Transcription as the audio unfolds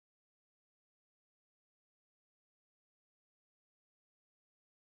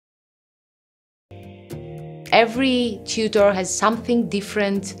Every tutor has something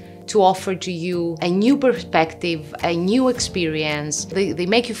different to offer to you, a new perspective, a new experience. They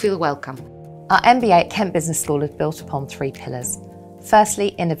make you feel welcome. Our MBA at Kent Business School is built upon 3 pillars. Firstly,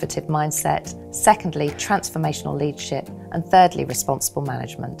 innovative mindset. Secondly, transformational leadership. And thirdly, responsible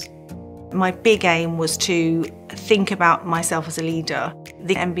management. My big aim was to think about myself as a leader.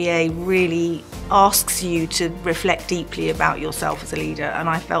 The MBA really asks you to reflect deeply about yourself as a leader, and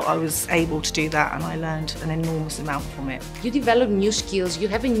I felt I was able to do that, and I learned an enormous amount from it. You develop new skills, you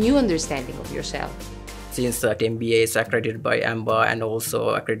have a new understanding of yourself. Since MBA is accredited by MBA and also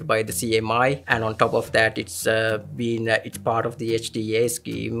accredited by the CMI, and on top of that it's part of the HDA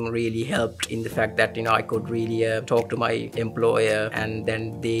scheme, really helped in the fact that I could really talk to my employer, and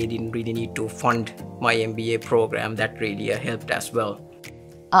then they didn't really need to fund my MBA program. That really helped as well.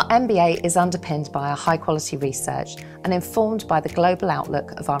 Our MBA is underpinned by our high quality research and informed by the global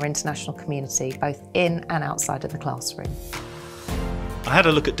outlook of our international community, both in and outside of the classroom. I had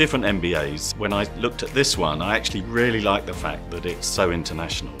a look at different MBAs. When I looked at this one, I actually really like the fact that it's so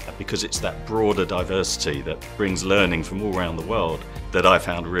international, because it's that broader diversity that brings learning from all around the world that I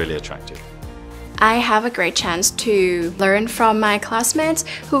found really attractive. I have a great chance to learn from my classmates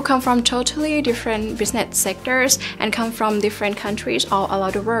who come from totally different business sectors and come from different countries all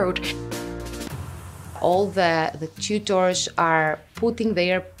around the world. All the tutors are putting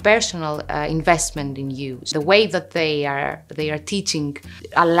their personal investment in you. The way that they are teaching,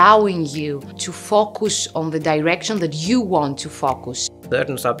 allowing you to focus on the direction that you want to focus.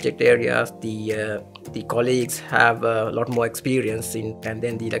 Certain subject areas, the colleagues have a lot more experience in, and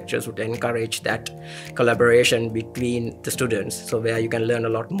then the lecturers would encourage that collaboration between the students, so where you can learn a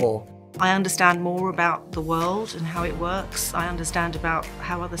lot more. I understand more about the world and how it works. I understand about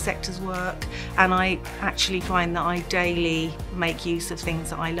how other sectors work, and I actually find that I daily make use of things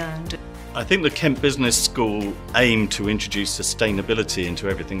that I learned. I think the Kent Business School aim to introduce sustainability into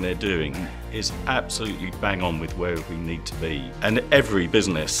everything they're doing is absolutely bang on with where we need to be. And every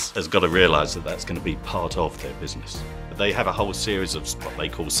business has got to realise that that's going to be part of their business. They have a whole series of what they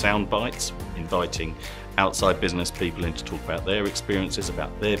call sound bites, inviting outside business people in to talk about their experiences,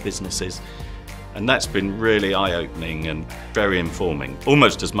 about their businesses. And that's been really eye-opening and very informing,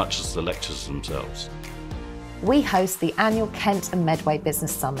 almost as much as the lectures themselves. We host the annual Kent and Medway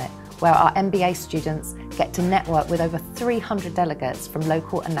Business Summit, where our MBA students get to network with over 300 delegates from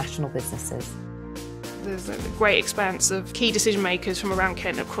local and national businesses. There's a great expanse of key decision makers from around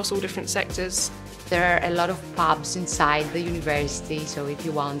Kent across all different sectors. There are a lot of pubs inside the university, so if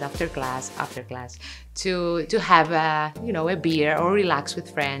you want after class to have a beer or relax with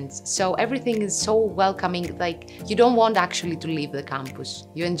friends. So everything is so welcoming, like you don't want actually to leave the campus.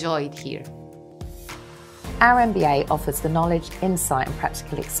 You enjoy it here. Our MBA offers the knowledge, insight and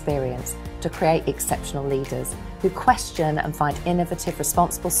practical experience to create exceptional leaders who question and find innovative,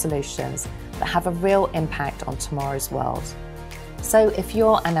 responsible solutions that have a real impact on tomorrow's world. So if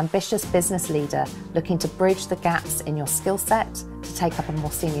you're an ambitious business leader looking to bridge the gaps in your skill set, to take up a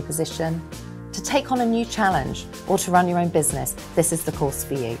more senior position, to take on a new challenge, or to run your own business, this is the course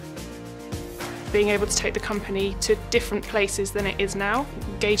for you. Being able to take the company to different places than it is now,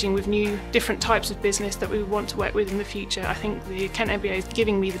 engaging with new, different types of business that we want to work with in the future. I think the Kent MBA is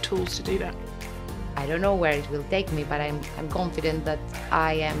giving me the tools to do that. I don't know where it will take me, but I'm confident that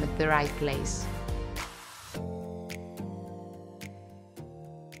I am at the right place.